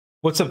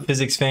What's up,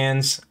 physics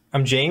fans?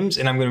 I'm James,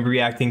 and I'm going to be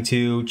reacting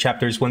to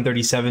chapters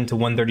 137 to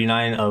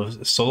 139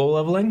 of Solo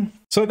Leveling.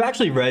 So I've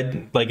actually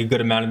read like a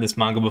good amount of this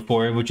manga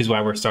before, which is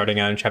why we're starting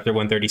on chapter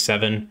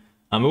 137.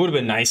 It would have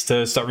been nice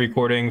to start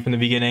recording from the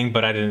beginning,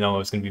 but I didn't know I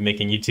was going to be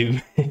making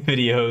YouTube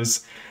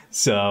videos.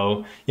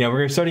 So,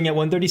 we're starting at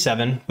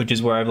 137, which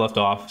is where I've left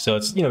off. So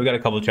it's, we got a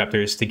couple of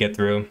chapters to get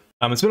through.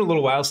 It's been a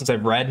little while since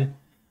I've read,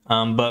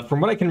 but from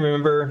what I can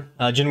remember,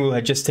 Jinwoo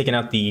had just taken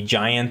out the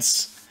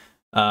giants.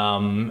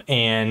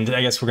 And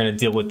I guess we're going to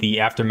deal with the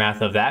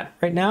aftermath of that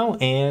right now.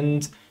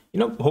 And,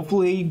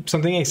 hopefully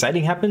something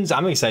exciting happens.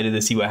 I'm excited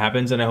to see what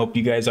happens, and I hope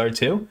you guys are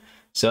too.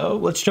 So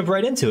let's jump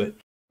right into it.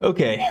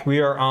 Okay, we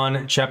are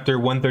on chapter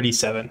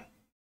 137.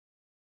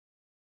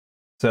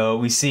 So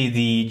we see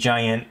the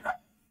giant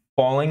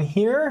falling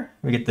here.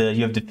 We get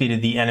you have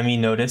defeated the enemy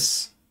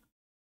notice,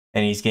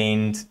 and he's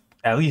gained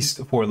at least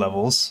 4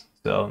 levels.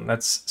 So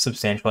that's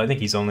substantial. I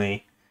think he's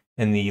only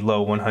in the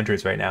low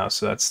 100s right now.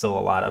 So that's still a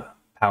lot of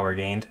power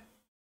gained.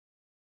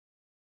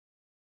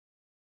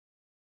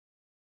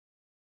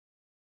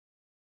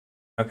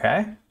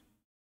 Okay.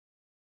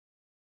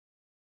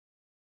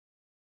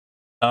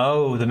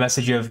 Oh, the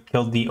message you have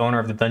killed the owner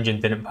of the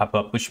dungeon didn't pop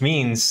up, which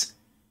means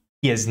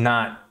he has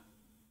not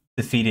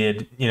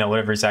defeated,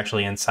 whatever's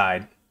actually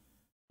inside.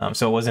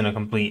 So it wasn't a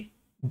complete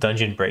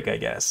dungeon break, I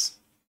guess.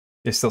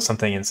 There's still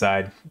something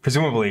inside,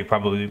 presumably,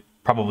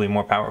 probably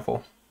more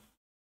powerful.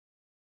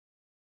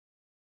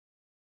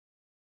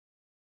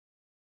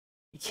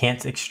 You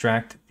can't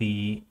extract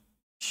the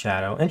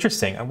shadow.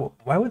 Interesting.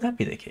 Why would that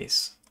be the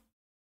case?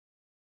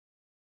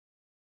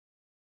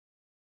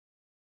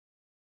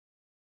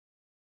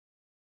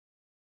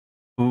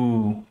 Ooh.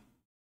 All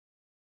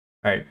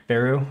right,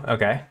 Beru.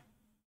 Okay.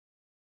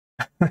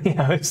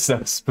 Yeah, it was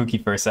so spooky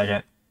for a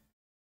second.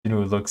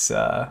 Jinwoo looks,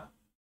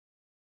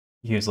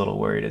 he was a little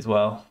worried as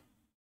well.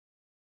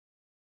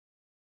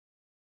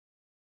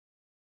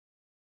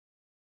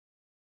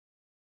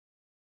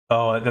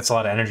 Oh, that's a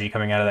lot of energy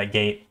coming out of that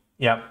gate.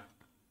 Yep.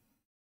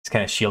 He's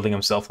kind of shielding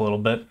himself a little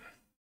bit.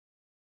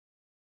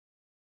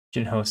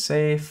 Jinho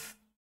safe.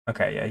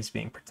 Okay, yeah, he's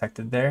being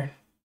protected there.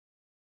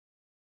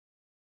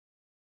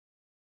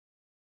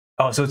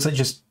 Oh, so it's like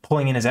just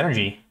pulling in his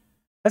energy.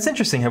 That's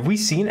interesting. Have we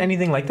seen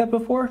anything like that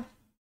before?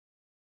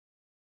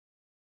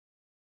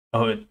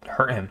 Oh, it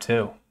hurt him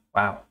too.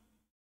 Wow.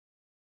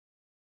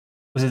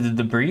 Was it the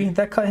debris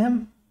that cut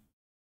him?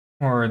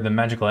 Or the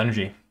magical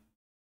energy?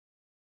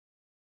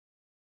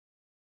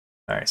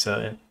 Alright,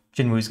 so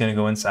Jinwoo's gonna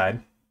go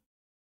inside.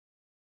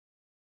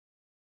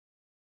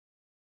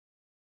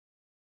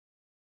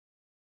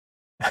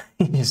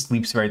 He just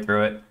leaps right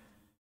through it.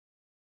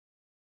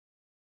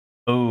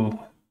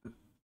 Oh,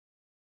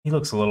 he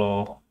looks a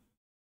little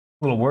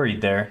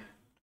worried there.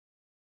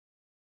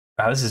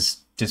 Wow, this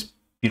is just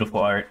beautiful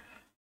art.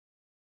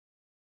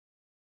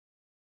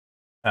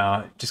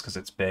 Just because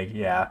it's big,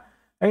 yeah.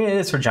 I mean, it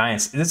is for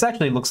giants. This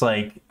actually looks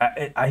like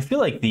I feel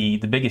like the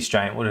biggest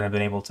giant wouldn't have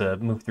been able to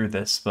move through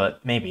this,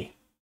 but maybe.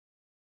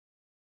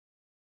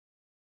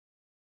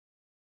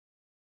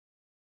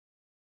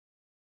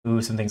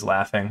 Ooh, something's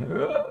laughing.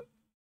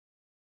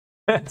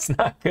 That's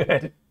not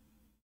good.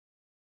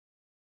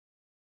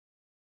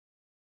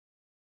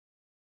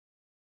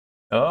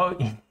 Oh,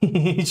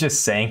 he's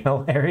just saying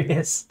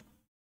hilarious.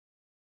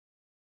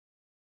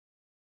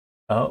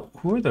 Oh,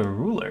 who are the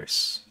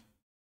rulers?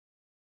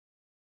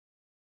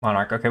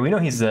 Monarch. Okay, we know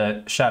he's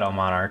the Shadow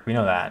Monarch. We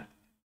know that.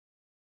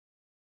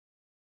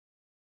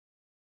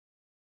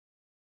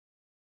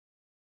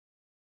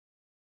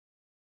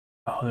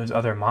 Oh, there's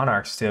other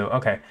monarchs too.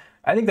 Okay.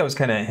 I think that was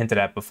kind of hinted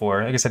at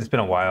before. Like I said, it's been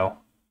a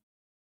while.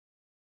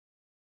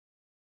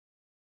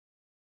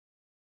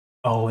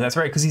 Oh, that's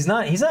right, because he's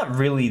not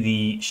really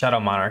the Shadow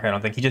Monarch, I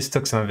don't think. He just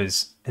took some of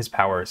his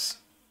powers.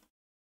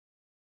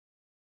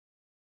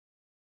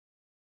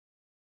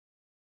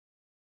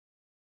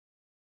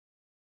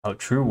 Oh,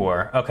 True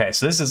War. Okay,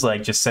 so this is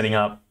like just setting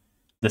up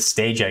the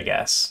stage, I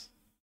guess.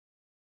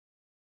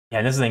 Yeah,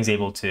 and this thing's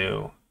able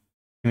to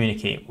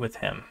communicate with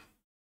him.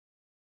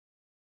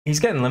 He's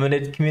getting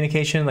limited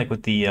communication, like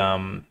with the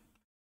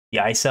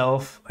Ice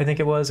Elf, I think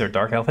it was, or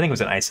Dark Elf. I think it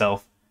was an Ice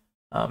Elf.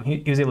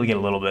 He was able to get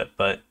a little bit,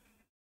 but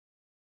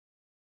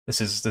this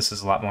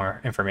is a lot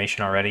more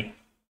information already.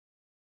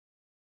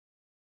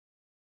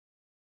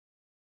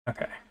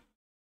 Okay.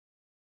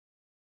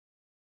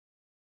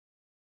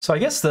 So I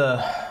guess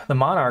the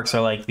monarchs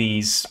are like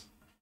these,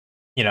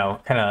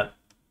 kind of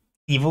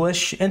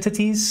evilish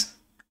entities.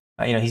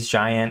 He's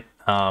giant.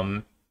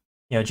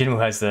 Jinwoo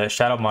has the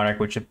Shadow Monarch,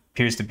 which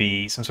appears to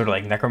be some sort of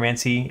like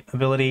necromancy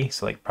ability.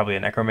 So like probably a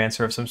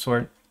necromancer of some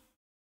sort.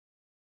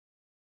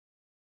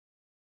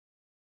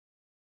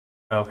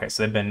 Okay,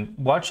 so they've been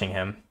watching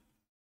him.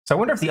 So I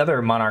wonder if the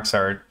other monarchs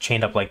are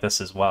chained up like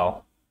this as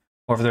well.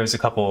 Or if there's a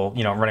couple,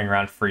 running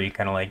around free,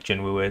 kind of like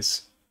Jinwoo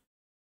is.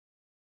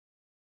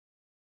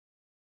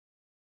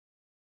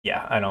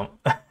 Yeah, I don't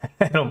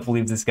I don't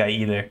believe this guy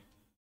either.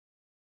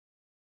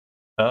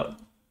 Oh.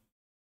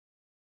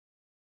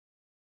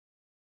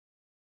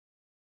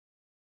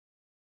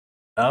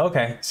 Oh,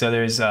 okay, so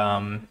there's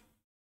a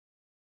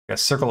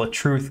circle of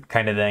truth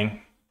kind of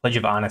thing, pledge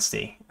of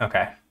honesty.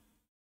 Okay.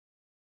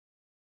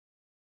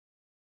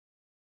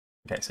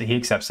 Okay, so he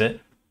accepts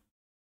it.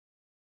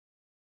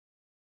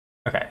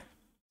 Okay,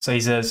 so he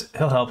says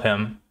he'll help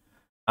him.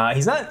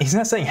 He's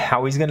not saying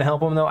how he's gonna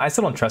help him though. I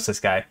still don't trust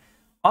this guy.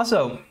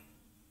 Also,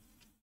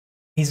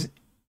 he's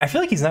I feel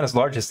like he's not as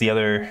large as the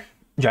other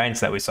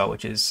giants that we saw,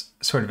 which is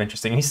sort of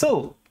interesting. He's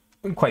still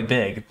quite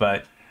big,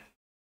 but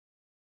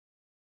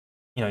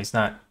you know, he's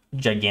not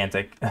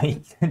gigantic.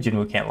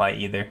 Jinwoo can't lie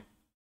either.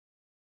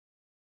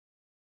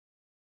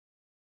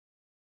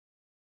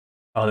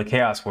 Oh, the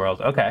chaos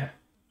world. Okay.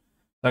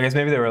 So I guess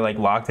maybe they were like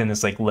locked in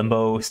this like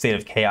limbo state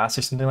of chaos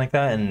or something like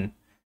that, and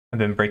have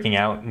been breaking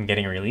out and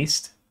getting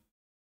released.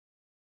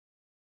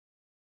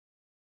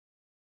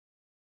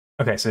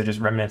 Okay, so just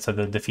remnants of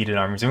the defeated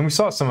armies. I mean, we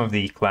saw some of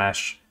the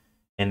clash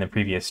in the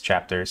previous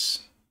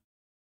chapters.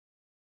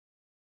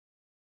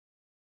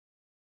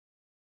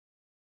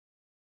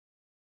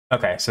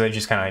 Okay, so they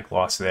just kind of like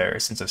lost their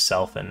sense of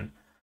self and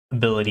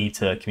ability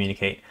to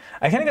communicate.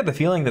 I kind of got the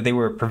feeling that they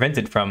were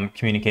prevented from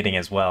communicating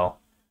as well,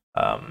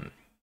 um,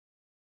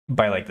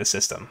 by like the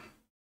system,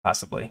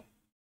 possibly.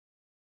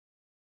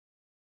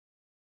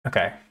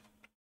 Okay,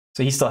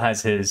 so he still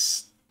has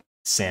his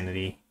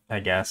sanity, I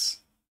guess.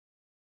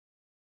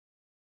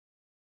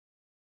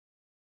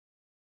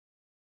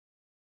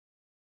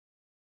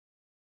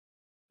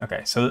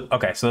 Okay, so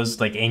those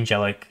like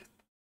angelic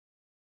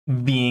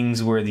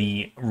beings were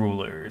the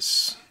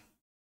rulers.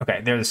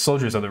 Okay, they're the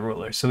soldiers of the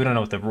rulers, so we don't know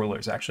what the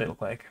rulers actually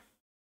look like.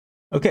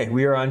 Okay,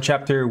 we are on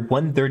chapter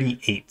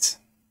 138.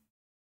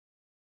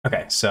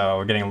 Okay, so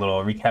we're getting a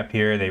little recap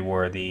here. They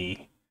were the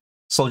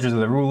soldiers of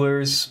the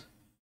rulers.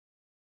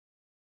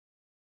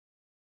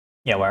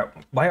 Yeah,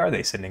 why are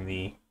they sending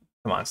the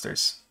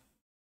monsters?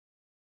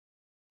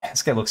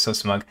 This guy looks so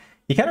smug.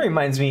 He kind of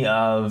reminds me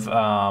of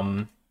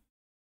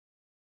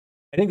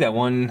I think that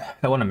one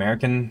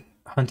American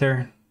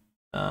hunter.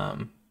 I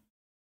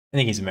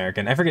think he's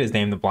American. I forget his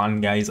name. The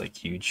blonde guy. He's like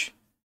huge.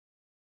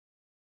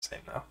 Same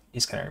though. He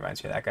just kind of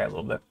reminds me of that guy a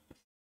little bit.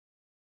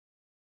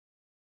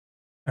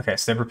 Okay,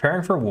 so they're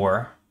preparing for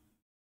war.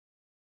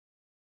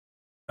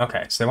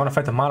 Okay, so they want to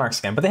fight the monarchs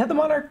again, but they have the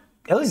monarch.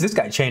 At least this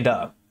guy chained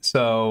up.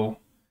 So,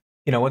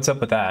 you know what's up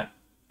with that?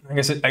 I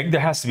guess there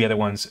has to be other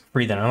ones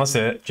free then, unless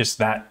they're just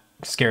that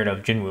scared of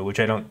Jinwoo, which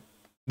I don't.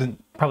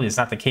 Probably is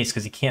not the case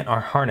because he can't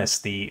harness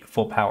the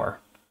full power.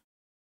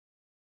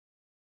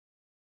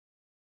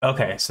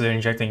 Okay, so they're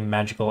injecting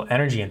magical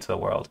energy into the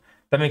world.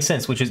 That makes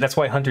sense, that's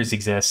why hunters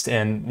exist,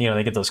 and you know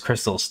they get those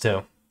crystals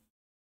too.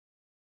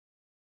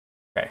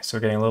 Okay, so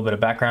we're getting a little bit of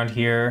background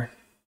here.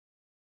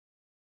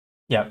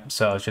 Yep,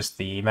 so it's just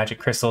the magic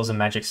crystals and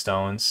magic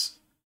stones.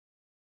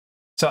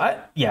 So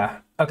yeah,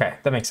 okay,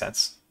 that makes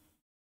sense.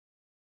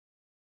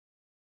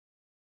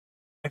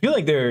 I feel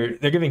like they're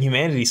giving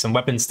humanity some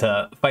weapons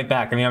to fight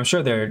back. I mean, I'm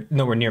sure they're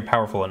nowhere near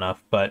powerful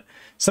enough, but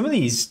some of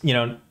these, you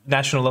know,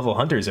 national level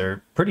hunters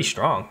are pretty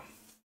strong.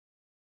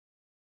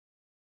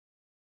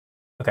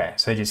 Okay,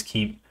 so they just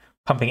keep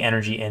pumping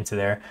energy into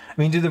there. I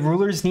mean, do the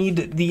rulers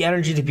need the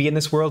energy to be in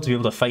this world to be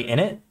able to fight in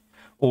it?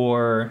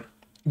 Or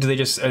are they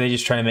just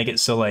trying to make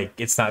it so like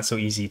it's not so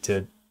easy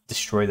to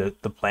destroy the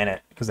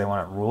planet because they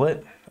want to rule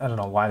it? I don't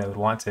know why they would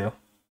want to.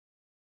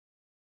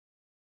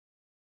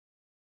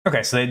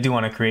 Okay, so they do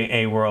want to create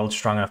a world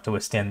strong enough to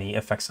withstand the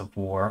effects of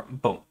war,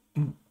 but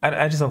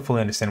I just don't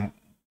fully understand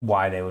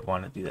why they would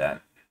want to do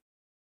that.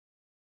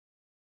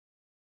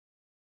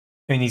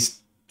 I mean,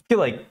 these feel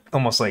like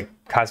almost like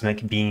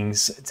cosmic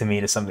beings to me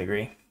to some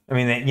degree. I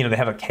mean, they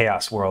have a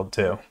chaos world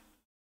too.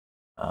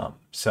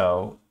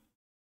 So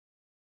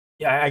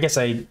yeah, I guess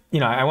I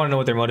want to know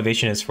what their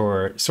motivation is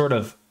for sort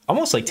of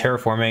almost like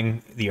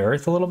terraforming the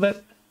Earth a little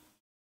bit.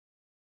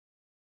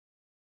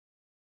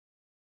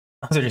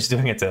 They're just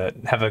doing it to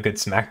have a good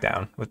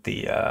smackdown with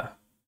the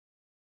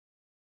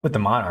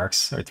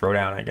monarchs or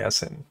throwdown, I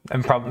guess, and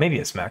probably maybe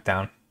a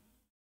smackdown.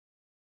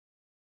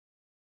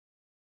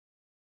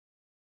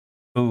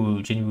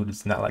 Ooh, Jinwoo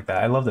is not like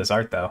that. I love this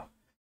art though.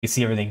 You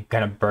see everything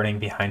kind of burning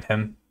behind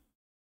him.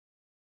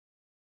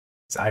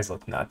 His eyes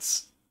look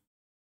nuts.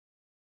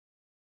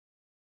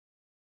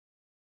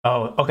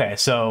 Oh, okay.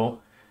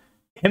 So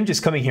him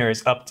just coming here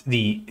has upped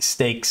the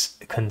stakes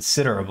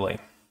considerably.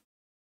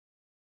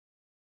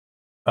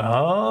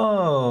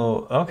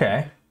 Oh,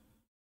 okay.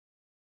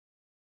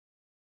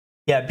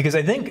 Yeah, because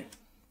I think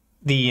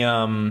the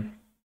I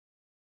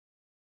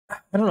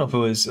don't know if it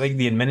was like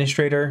the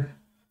administrator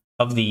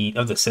of the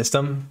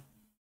system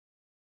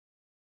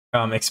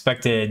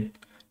expected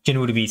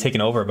Jinwoo to be taken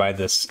over by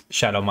this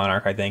Shadow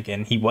Monarch, I think,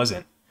 and he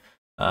wasn't.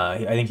 I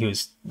think he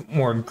was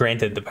more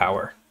granted the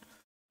power.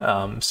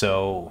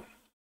 So,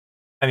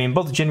 I mean,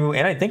 both Jinwoo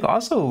and I think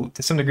also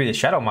to some degree the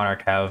Shadow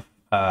Monarch have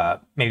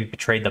maybe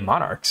betrayed the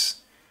monarchs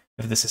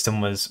if the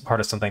system was part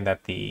of something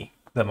that the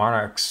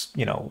monarchs,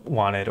 you know,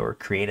 wanted or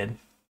created.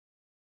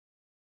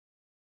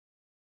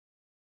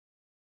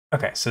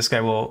 Okay, so this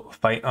guy will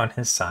fight on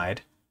his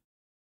side.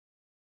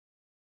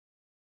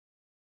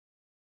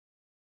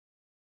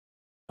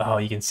 Oh,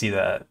 you can see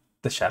the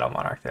Shadow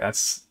Monarch there.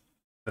 That's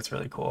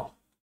really cool.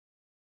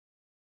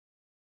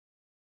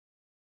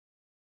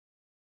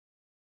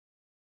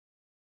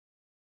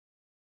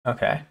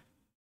 Okay.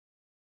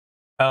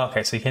 Oh,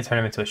 okay, so you can't turn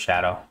him into a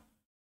shadow.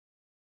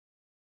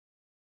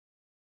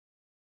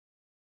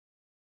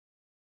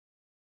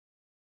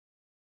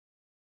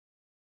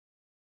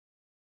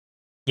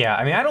 Yeah,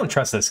 I mean, I don't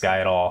trust this guy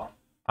at all,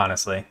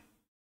 honestly.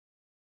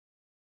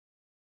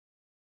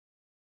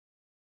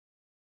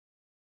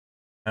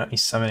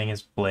 He's summoning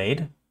his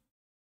blade.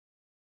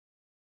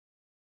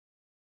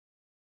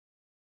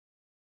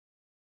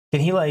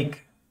 Can he,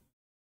 like,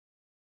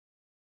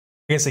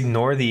 I guess,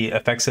 ignore the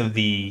effects of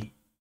the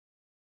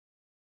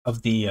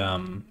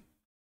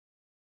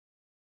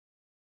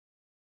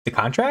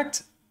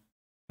contract?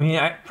 I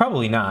mean,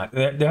 probably not.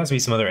 There has to be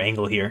some other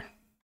angle here.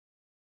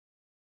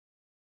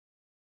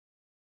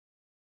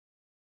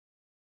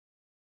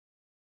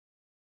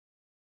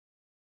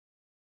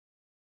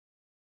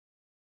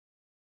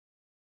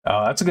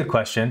 Oh, that's a good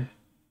question.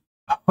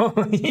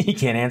 You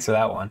can't answer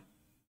that one.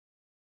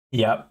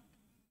 Yep.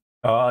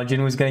 Oh,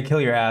 Jinwoo's gonna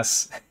kill your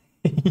ass.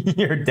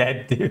 You're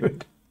dead,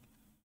 dude.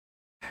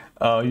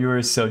 Oh, you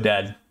were so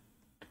dead.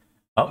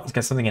 Oh, he's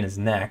got something in his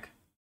neck.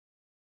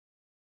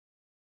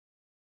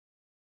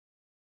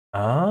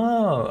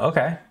 Oh,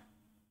 okay.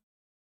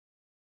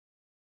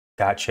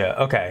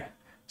 Gotcha. Okay.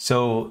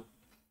 So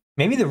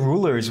maybe the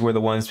rulers were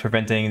the ones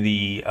preventing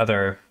the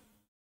other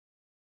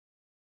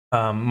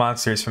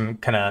monsters from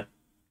kind of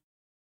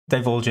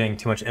divulging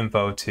too much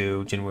info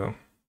to Jinwoo.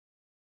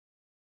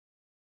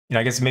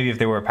 I guess maybe if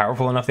they were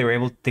powerful enough,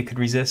 they could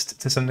resist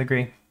to some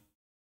degree.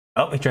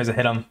 Oh, he tries to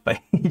hit him,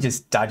 but he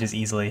just dodges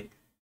easily.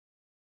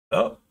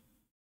 Oh.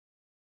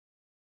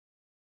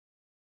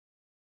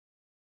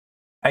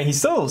 He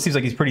still seems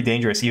like he's pretty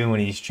dangerous even when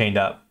he's chained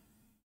up.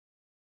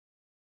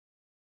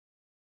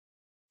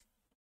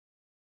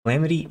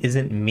 Calamity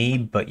isn't me,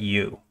 but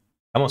you.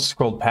 I almost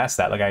scrolled past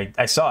that. Like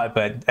I saw it,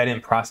 but I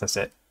didn't process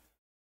it.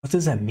 What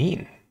does that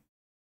mean?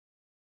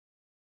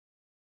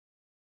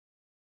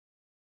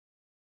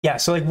 Yeah,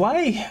 so like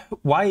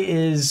why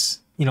is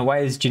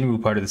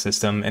Jinwoo part of the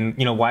system? And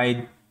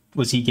why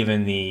was he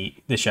given the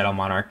Shadow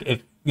Monarch?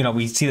 If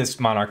we see this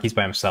monarch, he's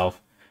by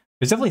himself.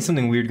 There's definitely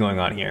something weird going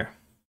on here.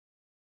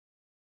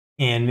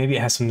 And maybe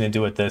it has something to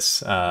do with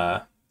this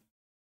not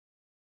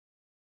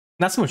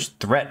so much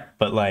threat,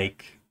 but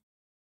like,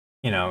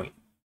 the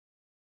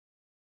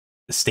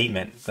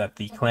statement that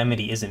the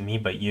calamity isn't me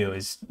but you.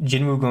 Is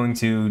Jinwoo going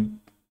to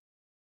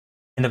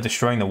end up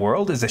destroying the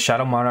world? Is the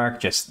Shadow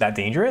Monarch just that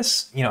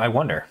dangerous? I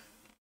wonder.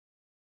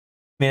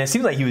 I mean, it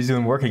seemed like he was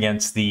doing work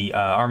against the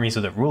armies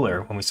of the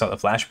ruler when we saw the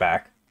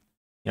flashback,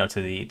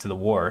 to the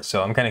war.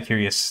 So I'm kind of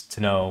curious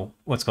to know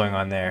what's going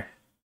on there.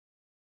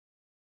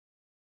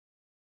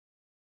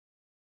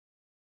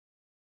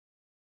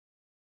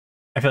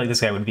 I feel like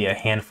this guy would be a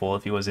handful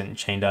if he wasn't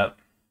chained up.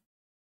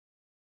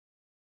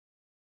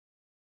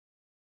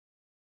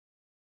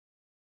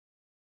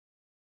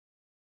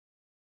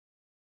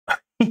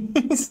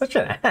 He's such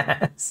an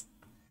ass.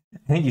 I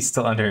think he's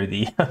still under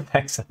the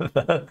effects of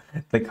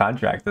the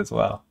contract as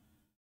well.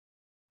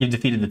 You've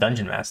defeated the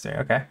Dungeon Master.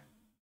 Okay.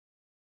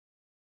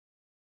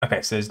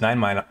 Okay, so there's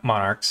 9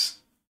 monarchs.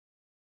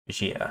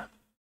 Regia.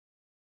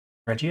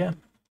 Regia?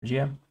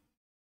 Regia?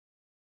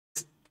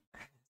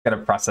 Gotta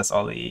process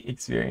all the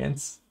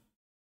experience.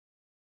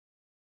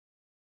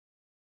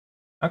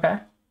 Okay.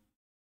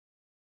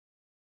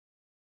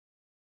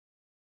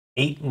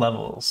 8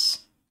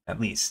 levels, at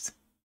least.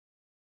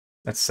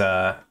 That's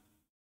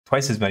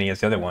twice as many as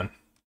the other one.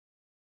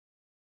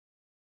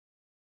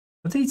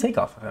 What did he take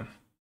off of him?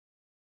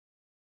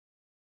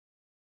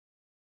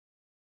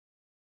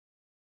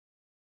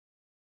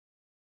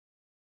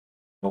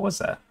 What was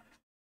that?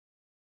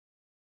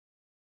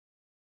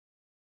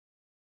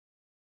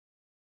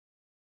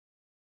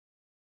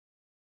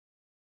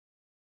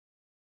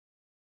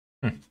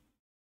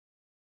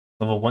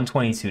 Level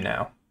 122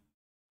 now.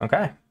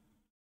 Okay.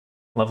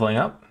 Leveling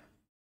up.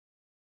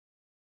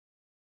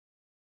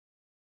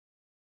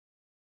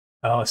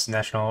 Oh, it's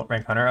National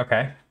Rank Hunter.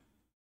 Okay.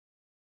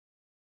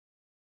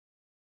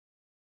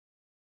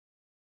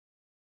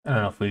 I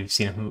don't know if we've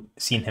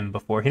seen him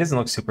before. He doesn't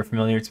look super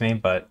familiar to me,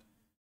 but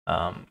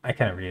I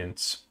kind of read in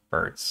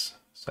spurts.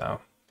 So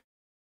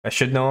I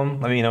should know him.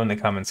 Let me know in the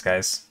comments,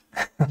 guys.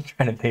 I'm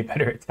trying to pay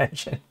better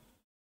attention.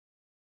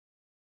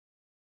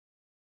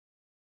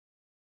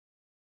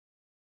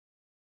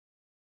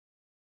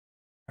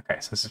 Okay,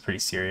 so this is pretty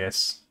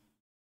serious.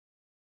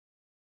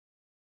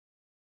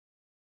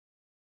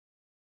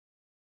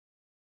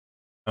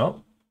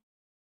 Oh.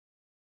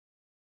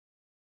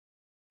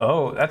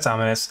 Oh, that's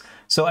ominous.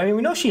 So, I mean,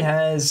 we know she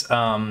has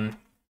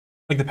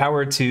like the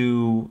power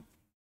to,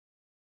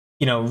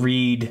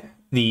 read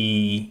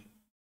the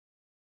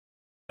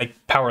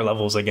like power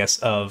levels, I guess,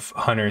 of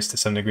hunters to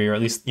some degree, or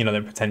at least,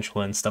 their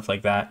potential and stuff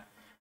like that.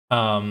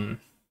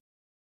 Um,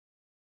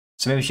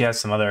 so maybe she has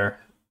some other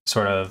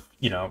sort of,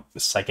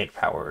 psychic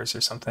powers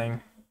or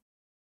something.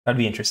 That'd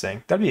be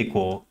interesting. That'd be a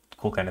cool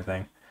kind of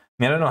thing. I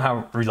mean, I don't know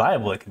how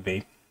reliable it could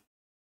be.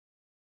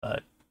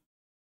 But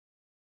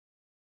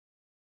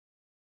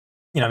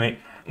you know,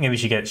 maybe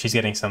she's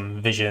getting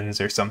some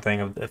visions or something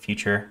of the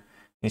future.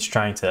 He's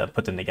trying to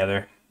put them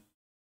together.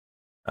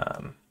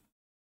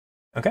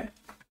 Okay.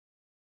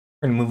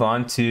 We're going to move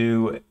on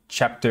to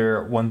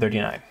chapter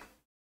 139.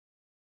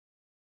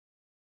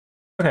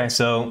 Okay,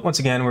 so once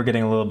again, we're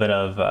getting a little bit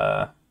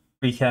of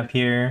recap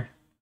here.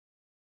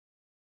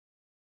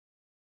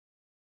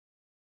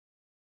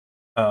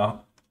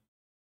 Oh,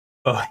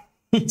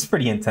 he's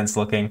pretty intense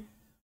looking.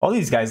 All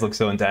these guys look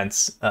so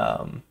intense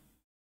when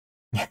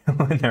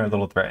they're a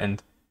little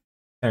threatened.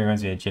 That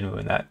reminds me of Jinwoo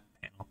in that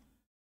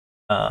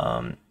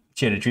panel.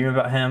 She had a dream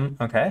about him.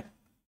 Okay.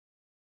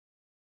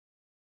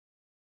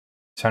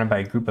 Surrounded by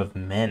a group of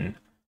men.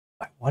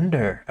 I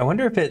wonder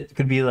if it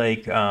could be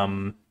like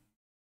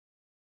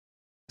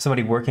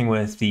somebody working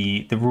with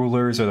the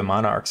rulers or the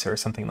monarchs or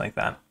something like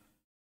that.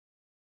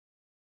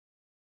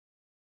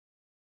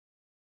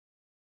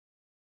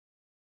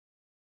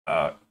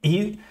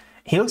 He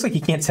looks like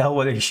he can't tell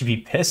whether he should be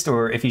pissed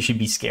or if he should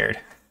be scared.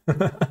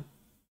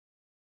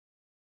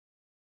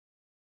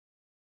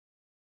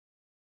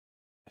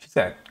 She's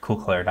got cool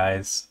colored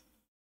eyes.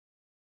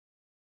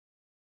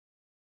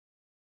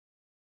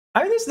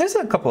 I mean, there's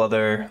a couple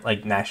other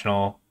like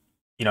national,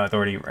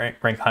 authority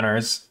rank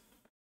hunters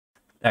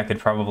that could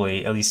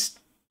probably at least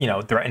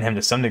threaten him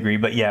to some degree.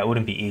 But yeah, it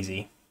wouldn't be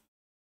easy.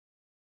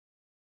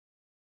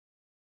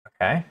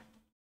 Okay.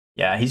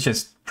 Yeah, he's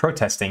just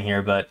protesting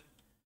here, but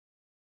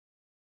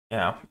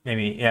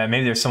maybe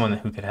there's someone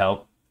who could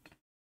help.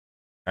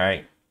 All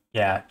right.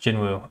 Yeah,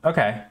 Jinwoo.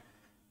 Okay.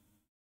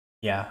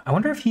 Yeah, I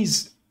wonder if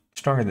he's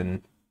stronger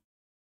than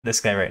this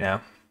guy right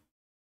now.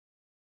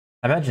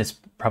 I imagine it's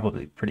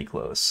probably pretty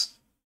close.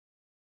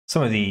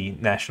 Some of the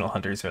national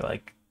hunters are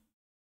like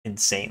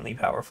insanely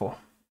powerful.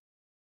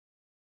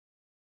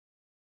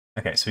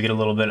 Okay, so we get a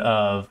little bit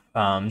of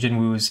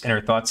Jinwoo's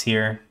inner thoughts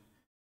here.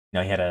 He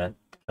had to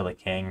kill a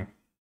king.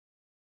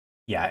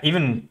 Yeah,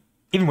 even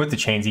with the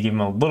chains, he gave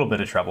him a little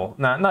bit of trouble.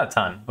 Not a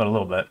ton, but a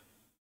little bit.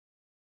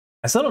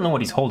 I still don't know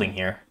what he's holding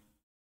here.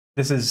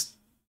 This is,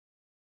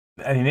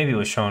 I mean, maybe it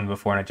was shown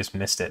before and I just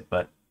missed it,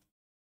 but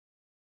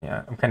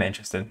yeah, I'm kind of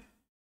interested.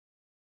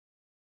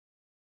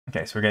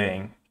 Okay, so we're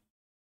getting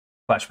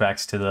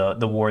flashbacks to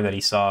the war that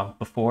he saw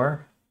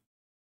before.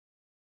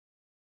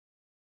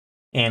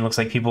 And looks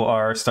like people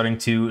are starting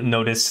to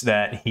notice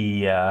that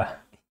he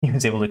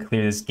was able to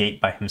clear this gate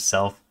by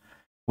himself,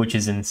 which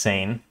is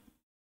insane.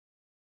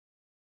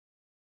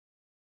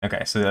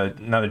 Okay, so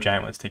another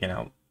giant was taken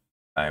out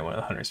by one of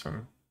the hunters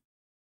from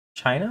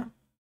China.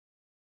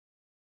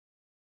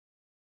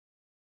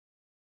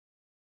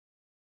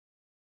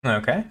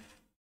 Okay.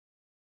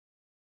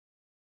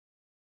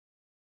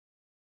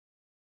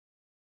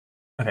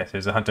 Okay, so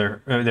there's a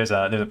hunter. There's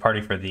a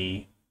party for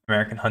the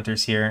American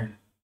hunters here.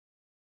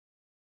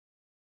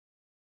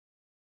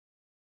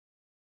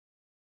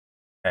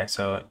 Okay,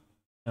 so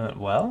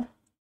well,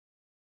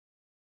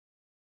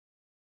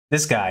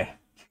 this guy,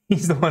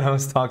 he's the one I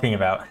was talking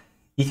about.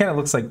 He kind of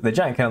looks like the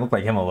giant. Kind of looked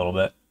like him a little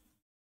bit.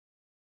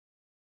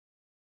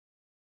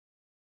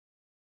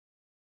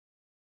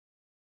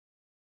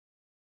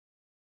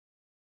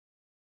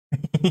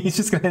 He's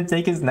just gonna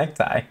take his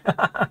necktie.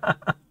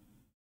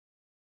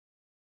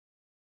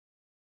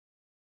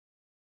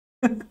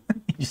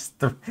 He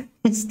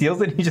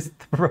steals it and he just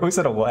throws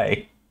it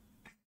away.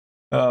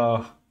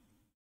 Oh.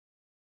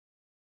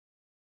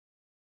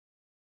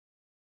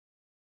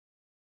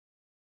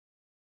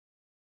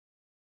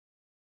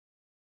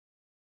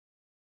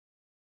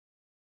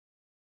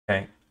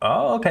 Okay.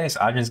 Oh, okay. So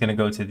Ajin's gonna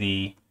go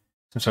to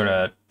some sort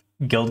of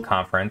guild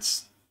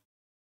conference.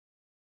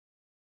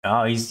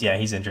 Oh, he's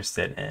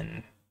interested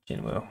in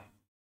Jinwoo.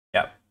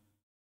 Yep.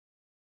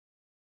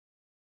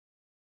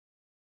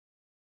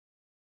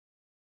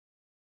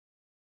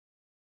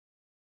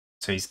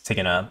 So he's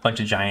taking a bunch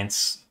of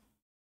giants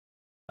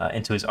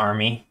into his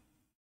army.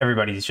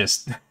 Everybody's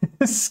just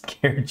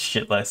scared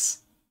shitless.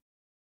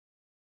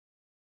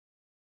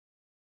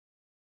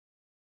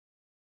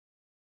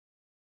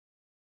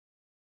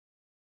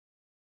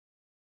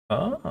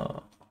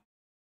 Oh.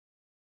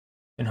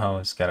 Jinho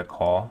has got a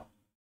call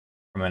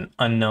from an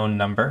unknown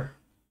number.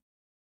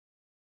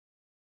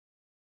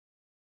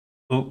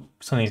 Oop,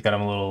 something's got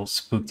him a little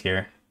spooked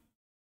here.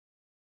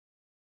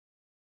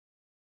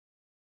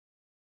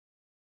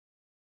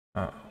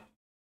 Oh.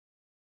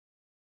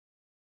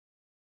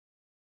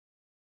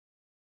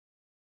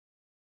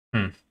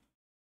 Hmm.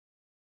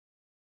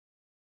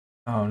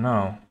 Oh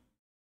no.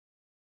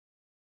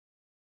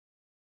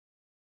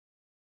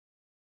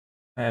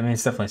 I mean,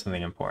 it's definitely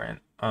something important.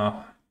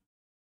 Oh.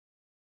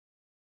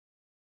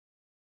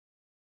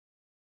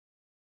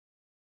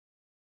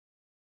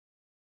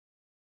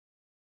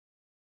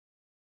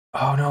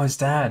 Oh no, his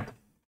dad.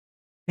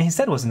 His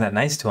dad wasn't that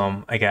nice to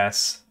him, I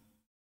guess.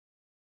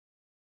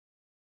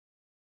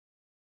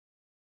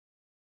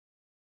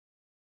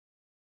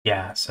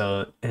 Yeah,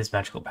 so his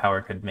magical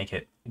power could make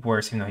it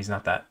worse, even though he's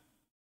not that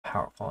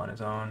powerful on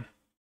his own.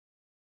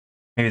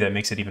 Maybe that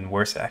makes it even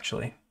worse,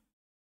 actually.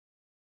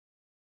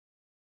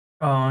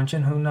 Oh,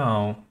 Jinwoo,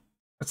 no.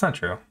 That's not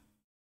true.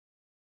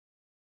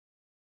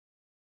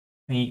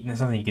 I mean,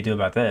 there's nothing you could do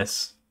about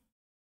this.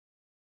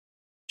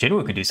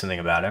 Jinwoo could do something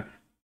about it.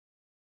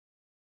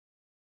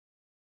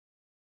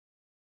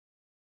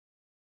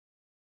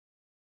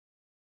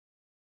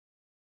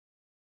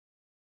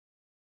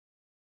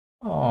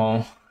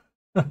 Oh,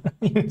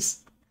 he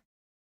was,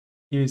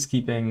 he was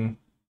keeping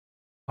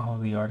all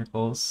the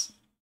articles.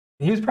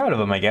 He was proud of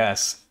them, I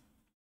guess.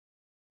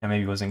 And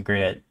maybe wasn't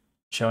great at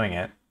showing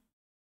it.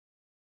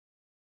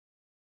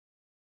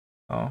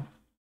 Oh,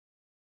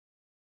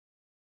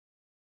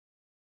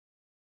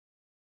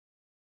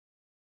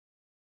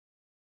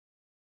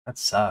 that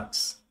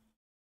sucks.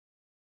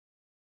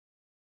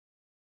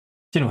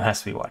 Jinwoo has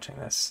to be watching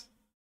this.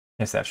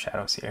 He has to have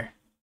shadows here.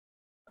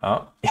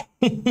 Oh,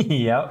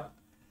 yep,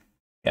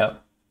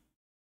 yep.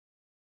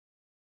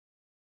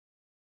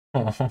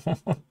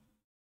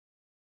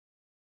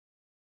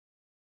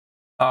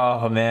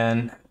 Oh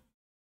man,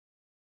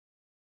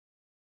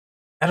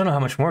 I don't know how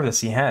much more of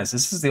this he has.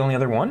 This is the only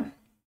other one?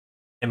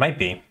 It might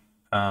be.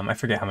 I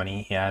forget how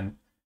many he had.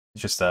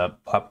 It's just a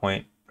plot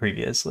point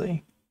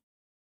previously.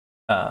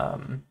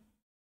 Um,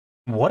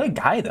 what a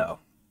guy, though.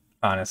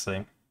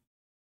 Honestly,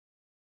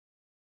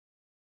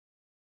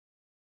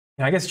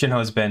 I guess Jinho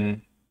has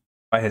been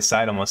by his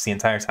side almost the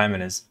entire time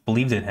and has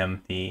believed in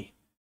him the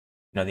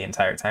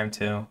entire time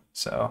too.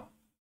 So,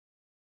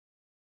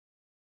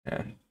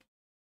 yeah,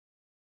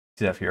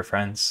 do that for your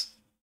friends.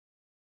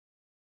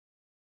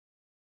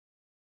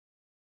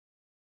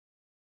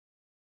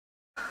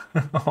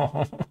 Yeah,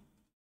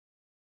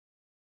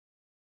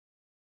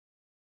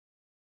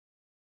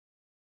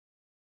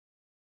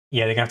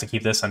 they're gonna have to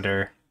keep this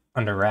under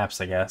wraps,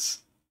 I guess.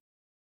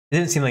 It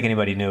didn't seem like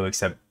anybody knew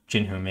except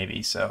Jinhu,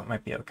 maybe, so it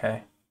might be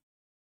okay.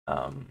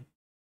 Um,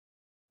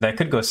 that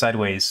could go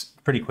sideways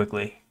pretty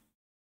quickly.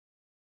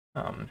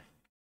 Um,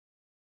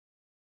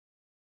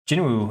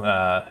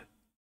 Jinwoo,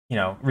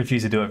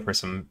 refused to do it for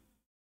some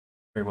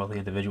very wealthy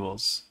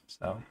individuals.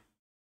 So,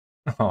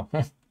 oh.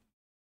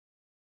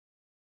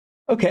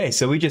 Okay,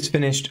 so we just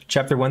finished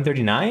chapter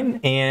 139,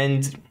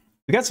 and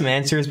we got some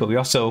answers, but we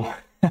also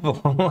have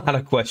a lot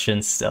of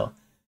questions still.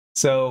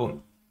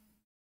 So,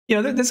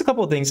 there's a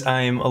couple of things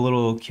I'm a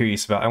little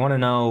curious about. I want to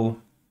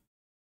know,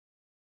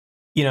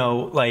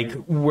 like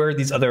where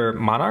these other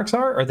monarchs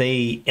are. Are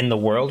they in the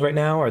world right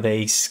now? Are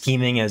they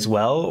scheming as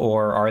well?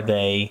 Or are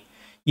they,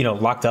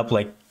 locked up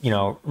like,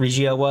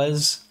 Regia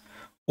was?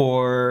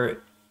 Or,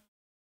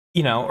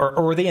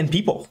 or are they in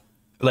people?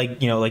 Like,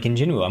 like in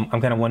Jinwoo?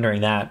 I'm kind of wondering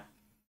that.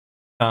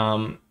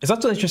 It's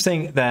also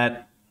interesting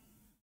that,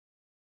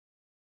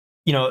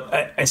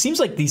 it seems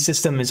like the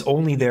system is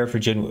only there for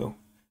Jinwoo.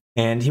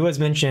 And he was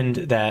mentioned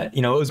that,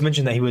 it was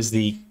mentioned that he was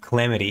the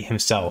calamity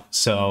himself.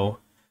 So,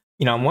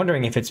 I'm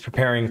wondering if it's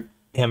preparing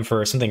him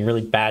for something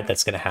really bad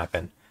that's going to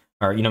happen.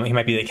 Or, he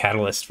might be the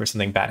catalyst for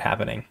something bad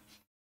happening.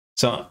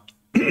 So,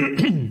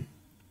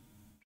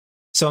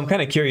 so I'm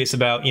kind of curious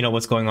about,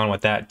 what's going on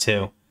with that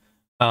too.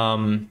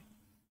 I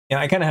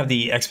kind of have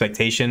the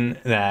expectation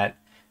that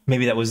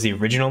maybe that was the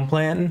original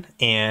plan,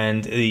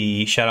 and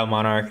the Shadow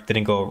Monarch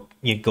didn't go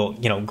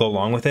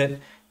along with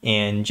it,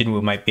 and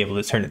Jinwoo might be able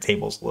to turn the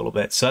tables a little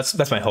bit. So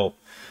that's my hope,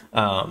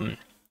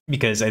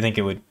 because I think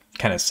it would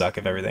kind of suck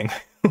if everything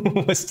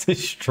was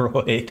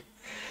destroyed.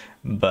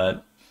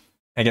 But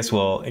I guess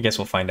we'll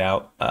find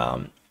out.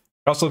 It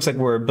also looks like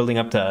we're building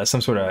up to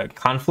some sort of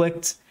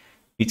conflict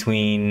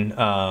between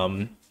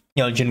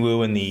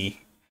Jinwoo and the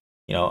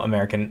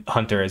American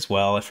hunter as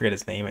well. I forget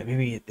his name.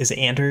 Maybe is it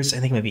Anders? I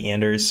think maybe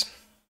Anders.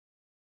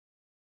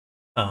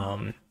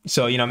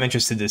 So I'm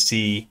interested to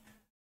see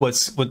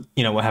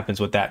what happens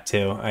with that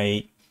too.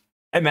 I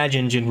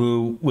imagine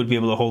Jinwoo would be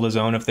able to hold his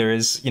own if there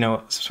is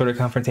some sort of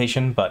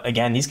confrontation. But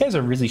again, these guys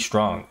are really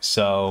strong,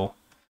 so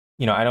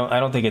I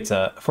don't think it's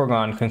a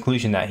foregone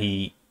conclusion that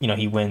he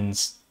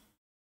wins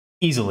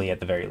easily at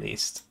the very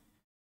least.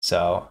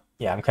 So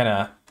yeah, I kind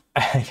of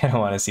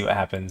want to see what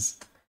happens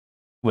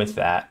with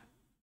that.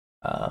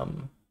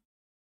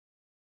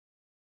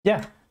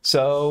 Yeah,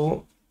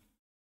 so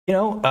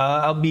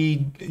I'll be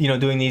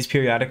doing these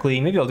periodically.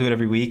 Maybe I'll do it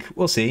every week.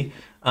 We'll see.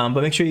 But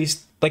make sure you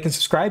like and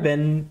subscribe,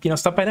 and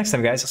stop by next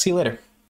time, guys. I'll see you later.